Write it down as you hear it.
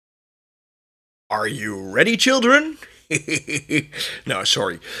Are you ready, children? No,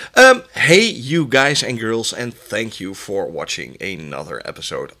 sorry. Hey, you guys and girls, and thank you for watching another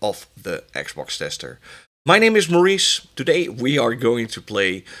episode of the Xbox Tester. My name is Maurice. Today we are going to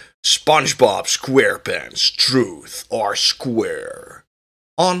play SpongeBob SquarePants Truth or Square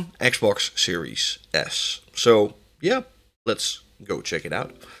on Xbox Series S. So, yeah, let's go check it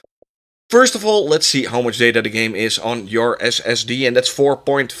out. First of all, let's see how much data the game is on your SSD, and that's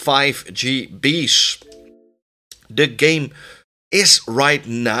 4.5 GBs. The game is right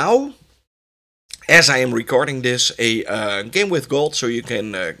now, as I am recording this, a game with gold, so you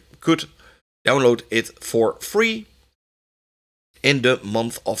could download it for free in the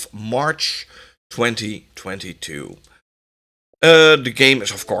month of March 2022. The game is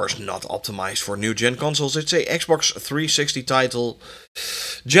of course not optimized for new gen consoles. It's a Xbox 360 title,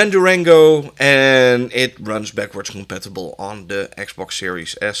 Gen Durango, and it runs backwards compatible on the Xbox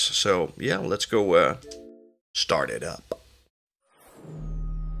Series S. So yeah, let's go start it up.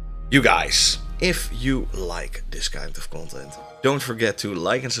 You guys, if you like this kind of content, don't forget to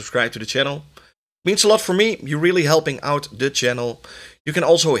like and subscribe to the channel. Means a lot for me. You're really helping out the channel. You can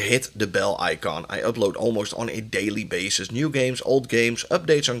also hit the bell icon. I upload almost on a daily basis new games, old games,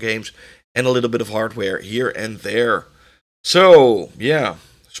 updates on games, and a little bit of hardware here and there. So, yeah,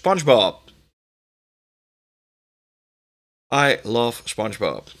 SpongeBob. I love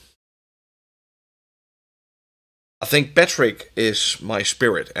SpongeBob. I think Patrick is my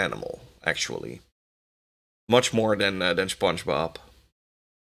spirit animal, actually. Much more than SpongeBob.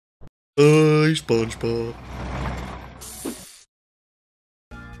 Hi, SpongeBob.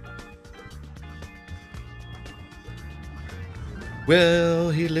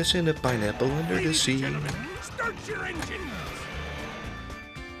 Well, he lives in a pineapple under the sea. Start your engine.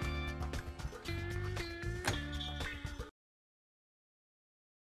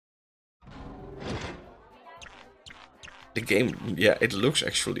 The game, yeah, it looks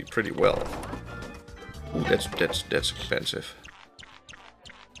actually pretty well. Ooh, that's expensive.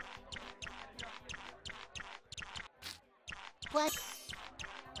 What?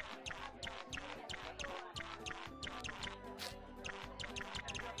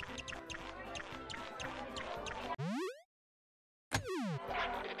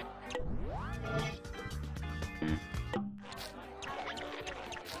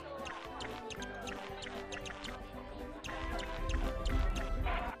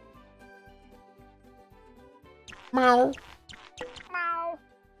 Meow. Meow.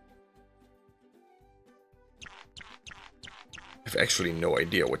 I have actually no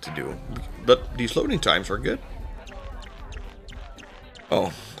idea what to do, but these loading times are good.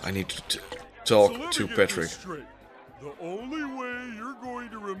 Oh, I need to talk to Patrick. Straight. The only way you're going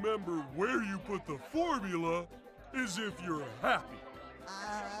to remember where you put the formula is if you're happy.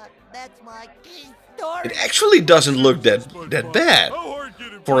 That's my key story. It actually doesn't look that bad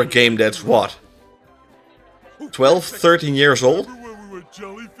for a game that's what? 12, 13 years old? Remember when we went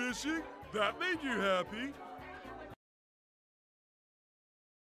jellyfishing? That made you happy.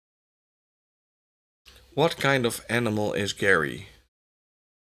 What kind of animal is Gary?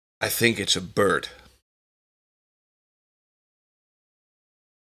 I think it's a bird.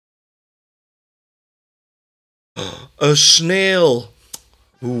 A snail!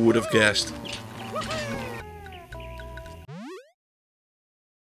 Who would have guessed?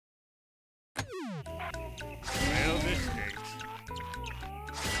 Well, this stinks.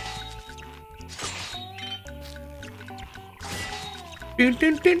 Dun,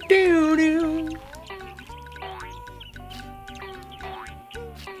 dun, dun, dun, dun.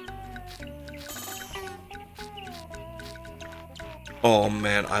 Oh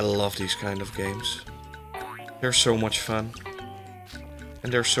man, I love these kind of games. They're so much fun.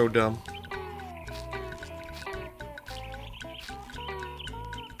 And they're so dumb.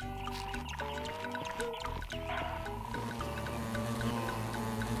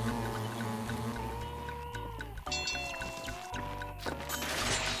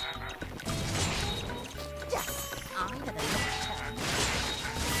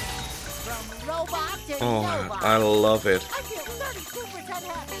 From robot to Oh, robot. I love it. I feel 32%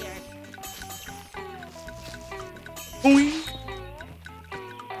 happier. Boing.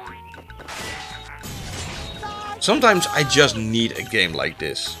 Sometimes I just need a game like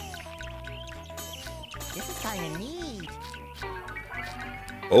this. This is kind of neat.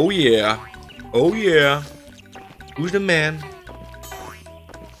 Oh yeah. Oh yeah. Who's the man?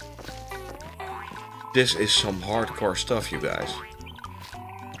 This is some hardcore stuff, you guys.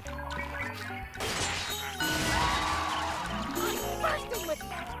 Bursting with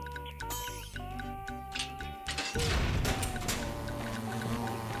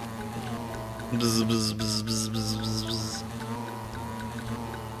Bzz, bzz, bzz, bzz, bzz, bzz.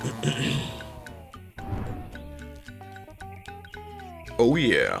 Oh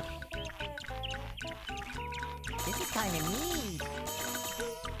yeah. This is kind of neat.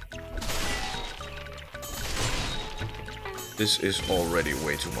 This is already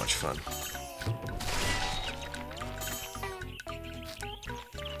way too much fun.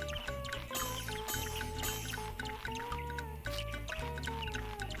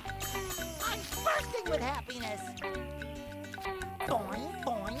 I'm bursting with happiness. Boing,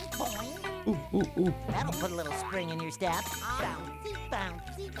 boing, boing. Ooh, ooh, ooh. That'll put a little spring in your step. Bouncy,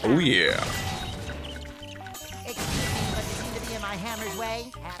 bouncy, bouncy. Oh yeah. Excuse me, but you seem to be in my hammer's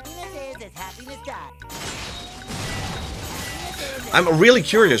way. Happiness is as happiness does. I'm really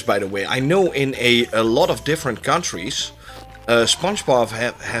curious, by the way. I know in a lot of different countries, SpongeBob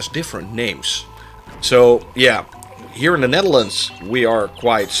has different names. So, yeah, here in the Netherlands, we are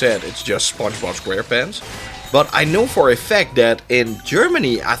quite sad it's just SpongeBob SquarePants. But I know for a fact that in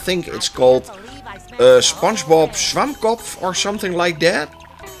Germany, I think it's called SpongeBob Schwammkopf or something like that.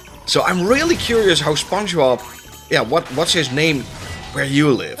 So I'm really curious how SpongeBob, yeah, what's his name where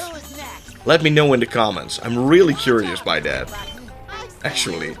you live? Who is next? Let me know in the comments. I'm really curious by that,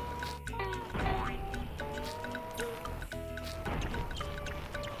 actually.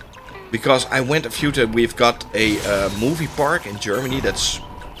 Because I went a few times, we've got a movie park in Germany that's,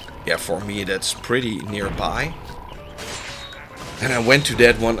 yeah, for me that's pretty nearby. And I went to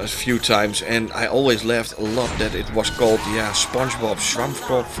that one a few times and I always laughed a lot that it was called, yeah, SpongeBob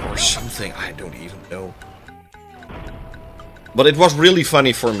Schwammkopf or something, I don't even know. But it was really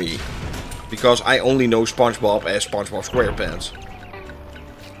funny for me, because I only know SpongeBob as SpongeBob SquarePants.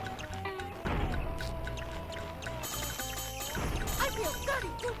 I feel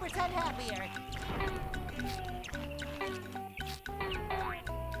 32% happier.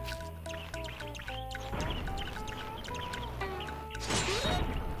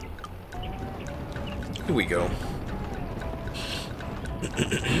 Here we go.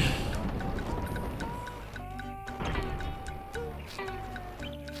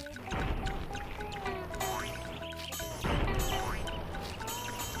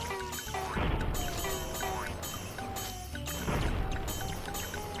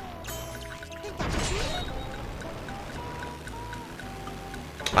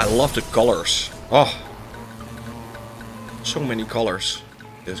 I love the colors. Oh, so many colors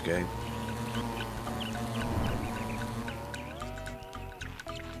this game.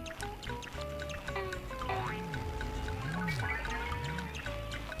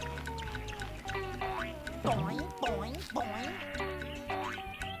 Boing, boing, boing.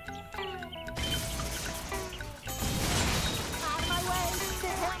 Out of my way. This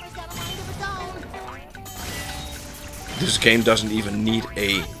hammer's got a mind of its own. This game doesn't even need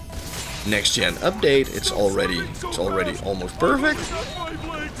a next gen update. It's already almost perfect. Got 5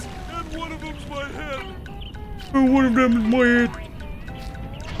 legs, and one of them's my head. And one of them is my head.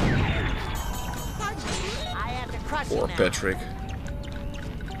 I have to crush Poor you now. Patrick.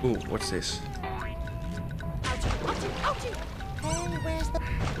 Ooh, what's this? Ouchie, ouchie, ouchie. Hey, where's the...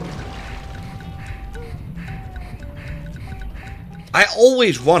 I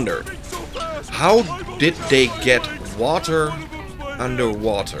always wondered, So fast. how did they get water One of them's my head.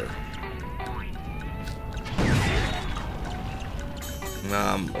 underwater?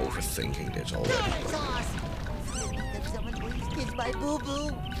 Nah, I'm overthinking this already. Hammer sauce. Can someone please kiss my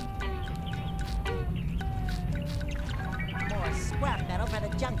boo-boo? More scrap metal for the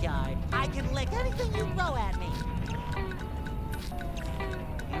junkyard. I can lick anything you throw at me.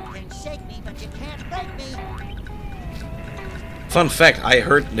 You can shake me, but you can't break me. Fun fact, I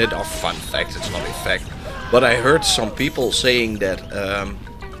heard that, or fun fact, it's not a fact, but I heard some people saying that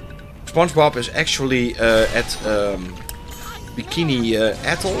SpongeBob is actually at Bikini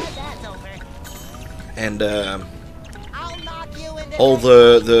Atoll, That's over. and I'll knock you into all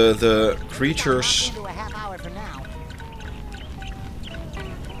the creatures into a half hour from now.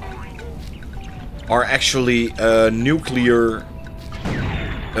 are actually nuclear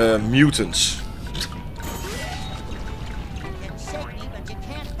mutants. You can shake me, but you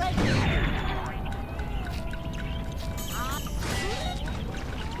can't break me.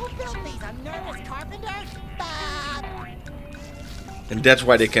 Who built these? A nervous carpenter? Bob! And that's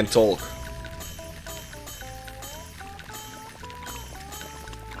why they can talk.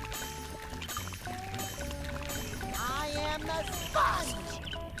 I am the sponge!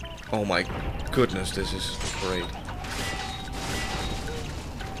 Oh my goodness, this is great.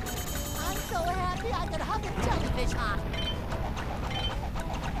 I'm so happy I could hug a jellyfish hop.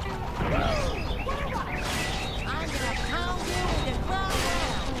 I'm gonna pound you into ground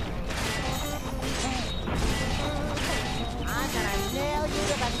round.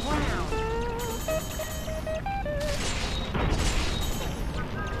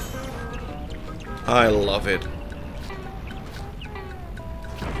 I love it.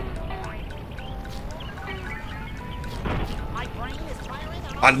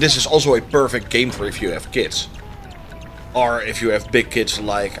 And this is also a perfect game for if you have kids. Or if you have big kids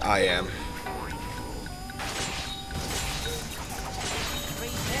like I am.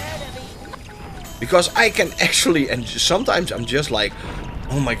 Because I can actually, and sometimes I'm just like,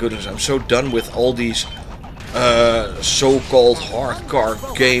 oh my goodness, I'm so done with all these so-called hardcore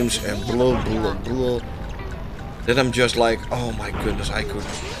games and blah blah blah. That I'm just like, oh my goodness, I could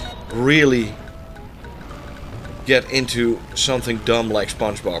really get into something dumb like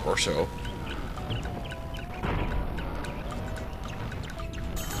SpongeBob or so.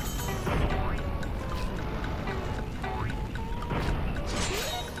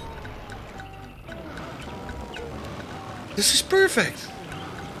 This is perfect.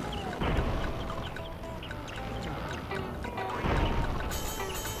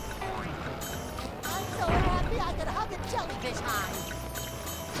 I'm so happy I could hug a jellyfish hide.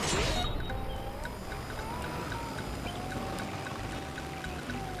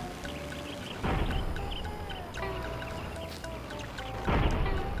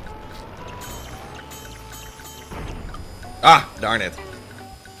 Ah, darn it.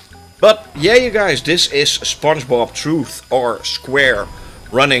 But yeah, you guys, this is SpongeBob Truth or Square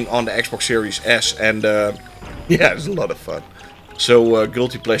running on the Xbox Series S, and yeah, it's a lot of fun. So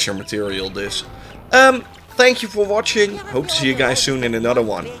guilty pleasure material this. Thank you for watching. Hope to see you guys soon in another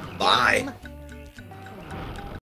one. Bye.